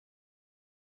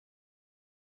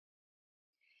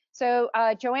So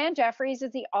Jo Ann Jeffries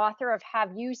is the author of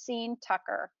Have You Seen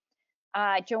Tucker?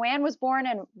 Jo Ann was born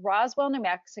in Roswell, New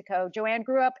Mexico. Jo Ann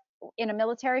grew up in a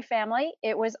military family.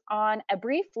 It was on a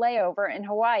brief layover in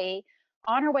Hawaii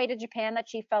on her way to Japan that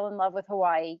she fell in love with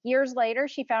Hawaii. Years later,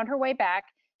 she found her way back.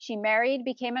 She married,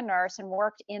 became a nurse, and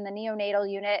worked in the neonatal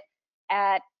unit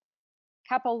at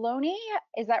Kapiʻolani,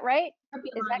 is that right?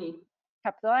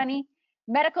 Kapiʻolani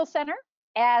Medical Center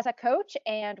as a coach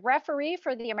and referee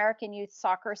for the American Youth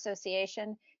Soccer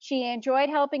Association. She enjoyed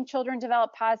helping children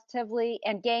develop positively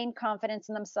and gain confidence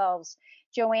in themselves.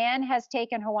 Jo Ann has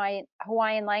taken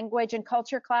Hawaiian language and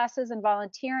culture classes and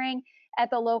volunteering at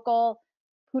the local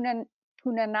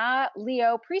Punana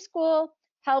Leo preschool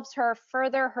helps her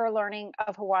further her learning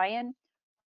of Hawaiian.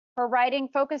 Her writing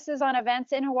focuses on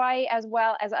events in Hawaii as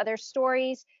well as other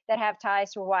stories that have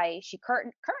ties to Hawaii. She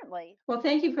currently... Well,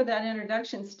 thank you for that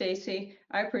introduction, Stacy.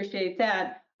 I appreciate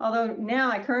that. Although now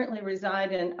I currently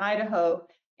reside in Idaho,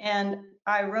 and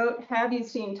I wrote Have You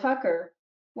Seen Tucker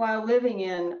while living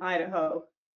in Idaho.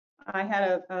 I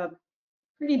had a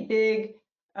pretty big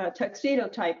tuxedo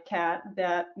type cat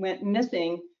that went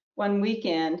missing one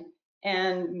weekend,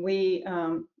 and we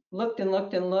looked and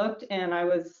looked and looked, and I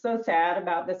was so sad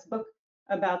about this book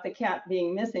about the cat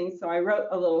being missing, so I wrote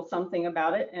a little something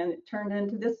about it, and it turned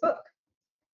into this book.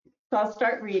 So I'll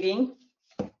start reading.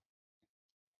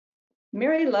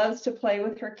 Mary loves to play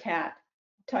with her cat,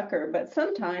 Tucker, but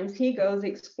sometimes he goes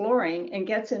exploring and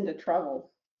gets into trouble.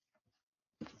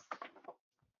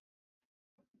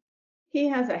 He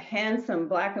has a handsome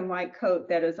black and white coat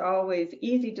that is always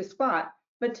easy to spot,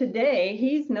 but today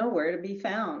he's nowhere to be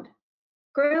found.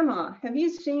 Grandma, have you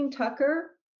seen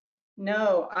Tucker?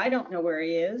 No, I don't know where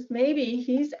he is. Maybe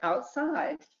he's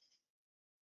outside.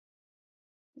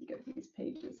 Get these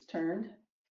pages turned.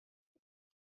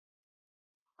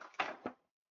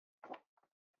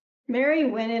 Mary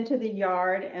went into the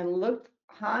yard and looked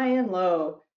high and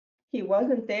low. He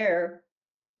wasn't there,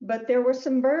 but there were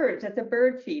some birds at the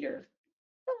bird feeder.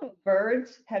 Hello,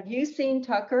 birds. Have you seen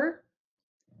Tucker?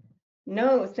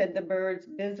 No, said the birds,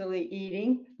 busily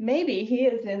eating. Maybe he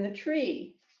is in the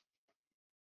tree.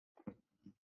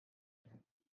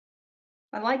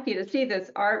 I'd like you to see this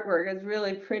artwork. It's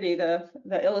really pretty. The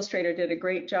illustrator did a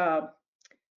great job.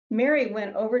 Mary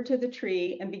went over to the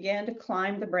tree and began to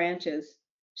climb the branches.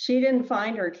 She didn't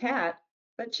find her cat,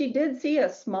 but she did see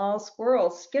a small squirrel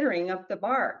skittering up the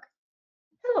bark.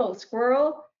 Hello,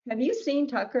 squirrel. Have you seen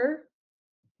Tucker?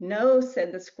 No,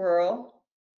 said the squirrel,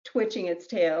 twitching its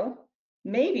tail.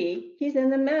 Maybe he's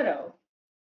in the meadow.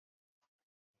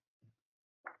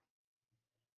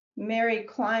 Mary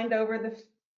climbed over the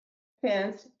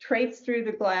fence, traipsed through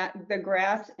the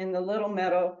grass in the little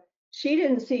meadow. She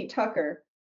didn't see Tucker,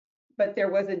 but there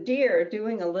was a deer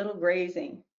doing a little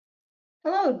grazing.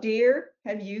 Hello, deer.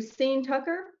 Have you seen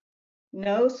Tucker?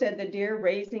 No, said the deer,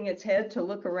 raising its head to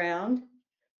look around.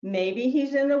 Maybe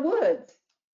he's in the woods.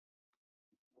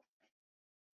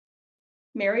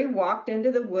 Mary walked into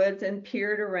the woods and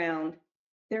peered around.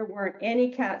 There weren't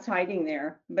any cats hiding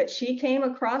there, but she came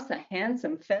across a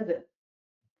handsome pheasant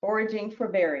foraging for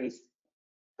berries.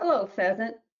 Hello,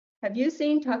 pheasant. Have you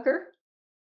seen Tucker?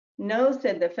 No,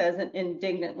 said the pheasant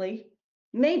indignantly.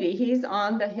 Maybe he's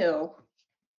on the hill.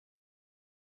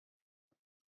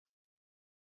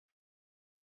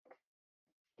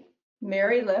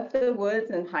 Mary left the woods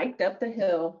and hiked up the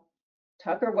hill.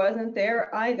 Tucker wasn't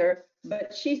there either,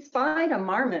 but she spied a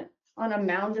marmot on a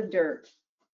mound of dirt.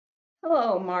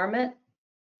 Hello, marmot.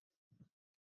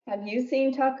 Have you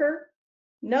seen Tucker?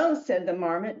 No, said the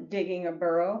marmot, digging a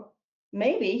burrow.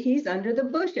 Maybe he's under the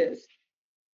bushes.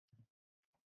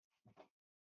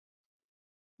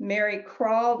 Mary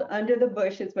crawled under the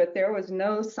bushes, but there was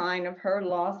no sign of her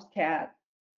lost cat.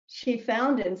 She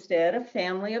found instead a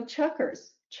family of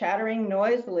chuckers, chattering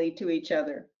noisily to each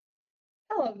other.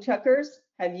 Hello, chuckers.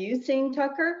 Have you seen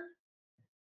Tucker?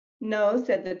 No,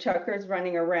 said the chuckers,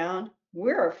 running around.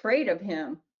 We're afraid of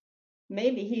him.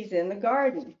 Maybe he's in the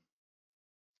garden.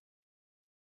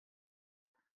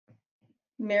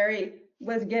 Mary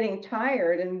was getting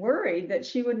tired and worried that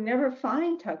she would never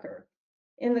find Tucker.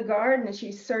 In the garden,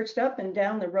 she searched up and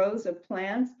down the rows of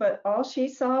plants, but all she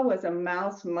saw was a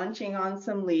mouse munching on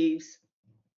some leaves.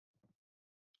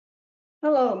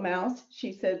 Hello, mouse,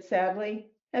 she said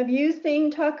sadly. Have you seen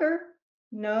Tucker?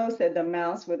 No, said the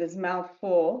mouse with his mouth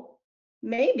full.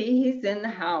 Maybe he's in the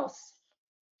house.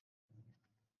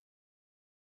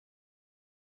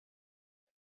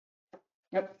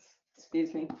 Yep,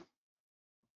 excuse me.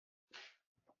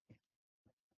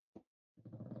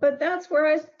 But that's where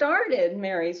I started,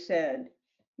 Mary said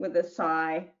with a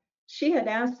sigh. She had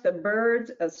asked the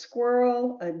birds, a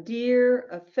squirrel, a deer,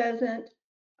 a pheasant,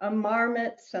 a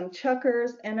marmot, some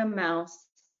chukars, and a mouse.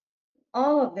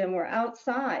 All of them were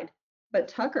outside, but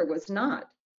Tucker was not.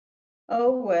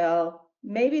 Oh, well,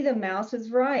 maybe the mouse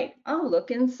is right. I'll look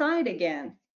inside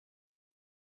again.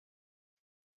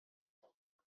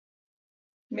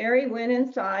 Mary went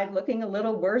inside, looking a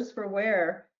little worse for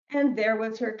wear, and there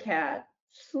was her cat,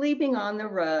 sleeping on the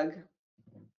rug.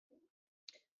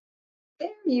 There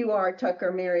you are,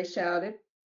 Tucker, Mary shouted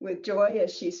with joy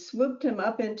as she swooped him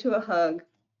up into a hug.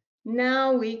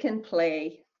 Now we can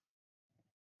play.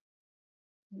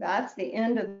 That's the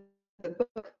end of the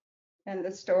book and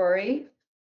the story.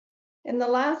 In the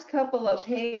last couple of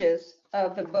pages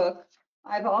of the book,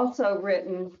 I've also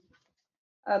written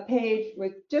a page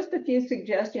with just a few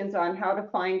suggestions on how to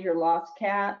find your lost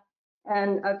cat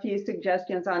and a few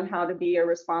suggestions on how to be a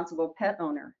responsible pet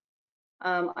owner.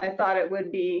 I thought it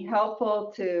would be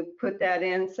helpful to put that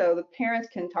in so the parents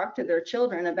can talk to their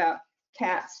children about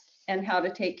cats and how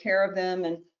to take care of them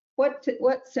and what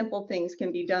simple things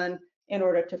can be done in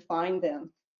order to find them.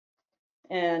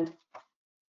 And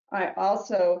I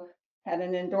also had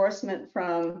an endorsement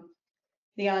from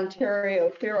the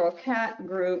Ontario Feral Cat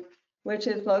Group, which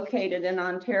is located in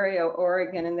Ontario,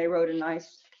 Oregon, and they wrote a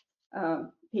nice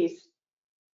piece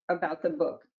about the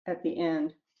book at the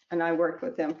end. And I worked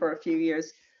with them for a few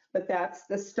years. But that's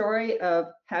the story of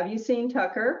Have You Seen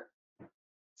Tucker?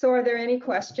 So are there any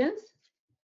questions?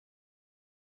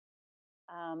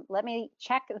 Let me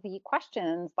check the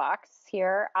questions box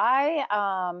here. I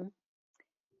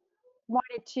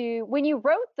wanted to, when you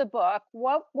wrote the book,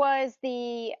 what was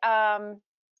the,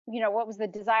 what was the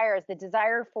desire? Is the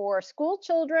desire for school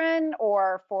children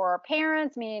or for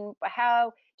parents? I mean,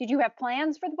 how did you have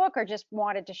plans for the book or just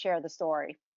wanted to share the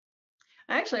story?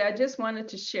 Actually, I just wanted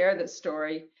to share the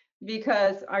story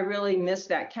because I really missed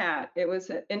that cat. It was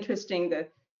interesting. The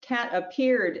cat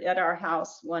appeared at our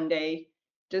house one day,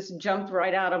 just jumped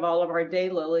right out of all of our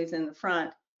daylilies in the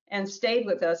front and stayed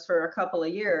with us for a couple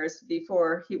of years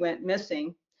before he went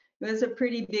missing. He was a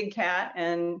pretty big cat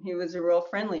and he was a real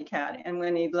friendly cat. And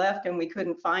when he left and we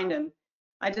couldn't find him,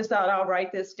 I just thought I'll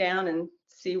write this down and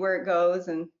see where it goes,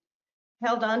 and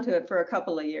held on to it for a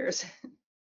couple of years.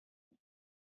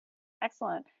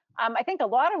 Excellent. I think a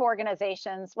lot of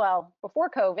organizations, well, before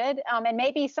COVID, and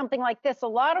maybe something like this, a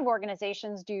lot of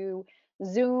organizations do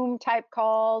Zoom type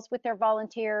calls with their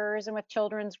volunteers and with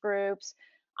children's groups.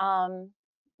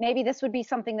 Maybe this would be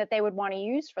something that they would want to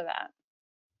use for that.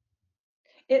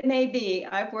 It may be.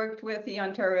 I've worked with the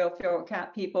Ontario Feral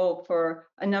Cat people for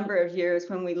a number of years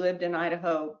when we lived in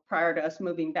Idaho prior to us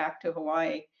moving back to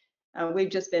Hawaii. We've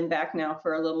just been back now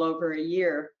for a little over a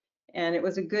year. And it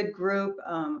was a good group,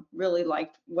 really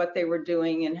liked what they were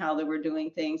doing and how they were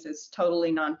doing things. It's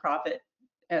totally nonprofit,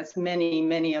 as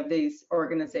many of these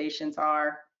organizations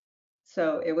are.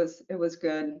 So it was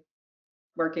good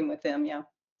working with them, yeah.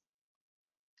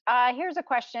 Here's a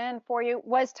question for you.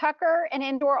 Was Tucker an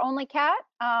indoor only cat?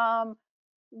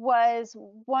 Was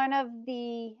one of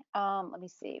the, let me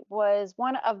see, was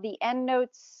one of the end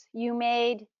notes you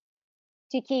made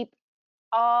to keep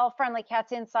all friendly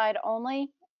cats inside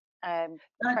only?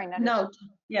 No,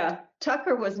 yeah,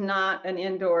 Tucker was not an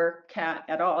indoor cat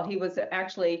at all. He was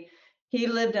actually, he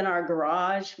lived in our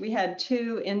garage. We had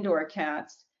 2 indoor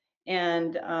cats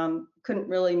and couldn't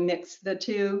really mix the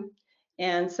 2.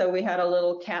 And so we had a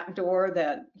little cat door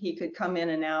that he could come in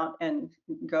and out and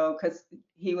go, because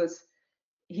he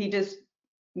just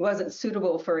wasn't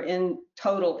suitable for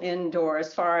total indoor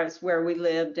as far as where we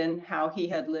lived and how he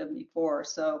had lived before.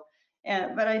 So,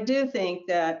 but I do think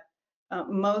that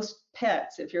most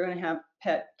pets, if you're going to have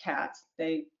pet cats,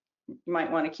 you might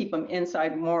want to keep them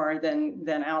inside more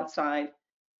than outside,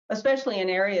 especially in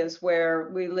areas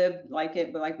where we live like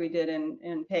we did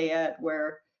in Payette,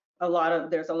 where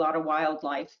there's a lot of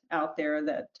wildlife out there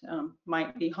that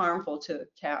might be harmful to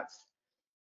cats.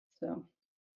 So.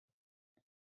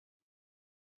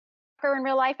 Tucker in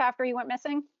real life after he went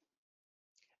missing?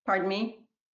 Pardon me?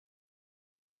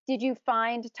 Did you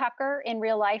find Tucker in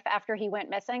real life after he went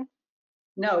missing?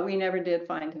 No, we never did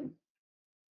find him.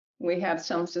 We have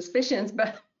some suspicions,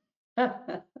 but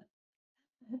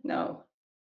no.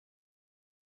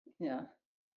 Yeah.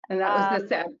 And that was the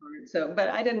sad part. So, but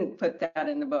I didn't put that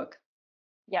in the book.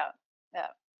 Yeah.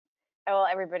 Well,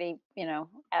 everybody,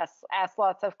 asks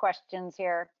lots of questions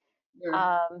here. Sure.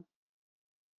 All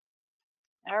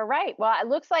right. Well, it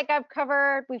looks like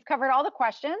we've covered all the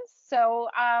questions. So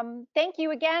thank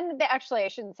you again. Actually, I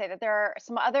shouldn't say that. There are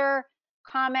some other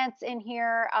comments in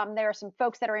here. There are some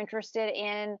folks that are interested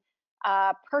in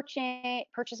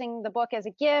purchasing the book as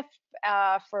a gift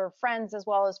for friends as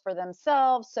well as for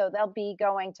themselves. So they'll be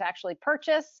going to actually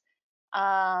purchase,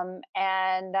 and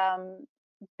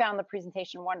found the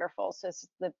presentation wonderful. So it's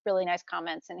the really nice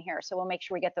comments in here. So we'll make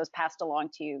sure we get those passed along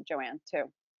to you, Jo Ann, too.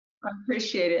 I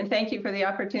appreciate it, and thank you for the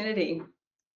opportunity.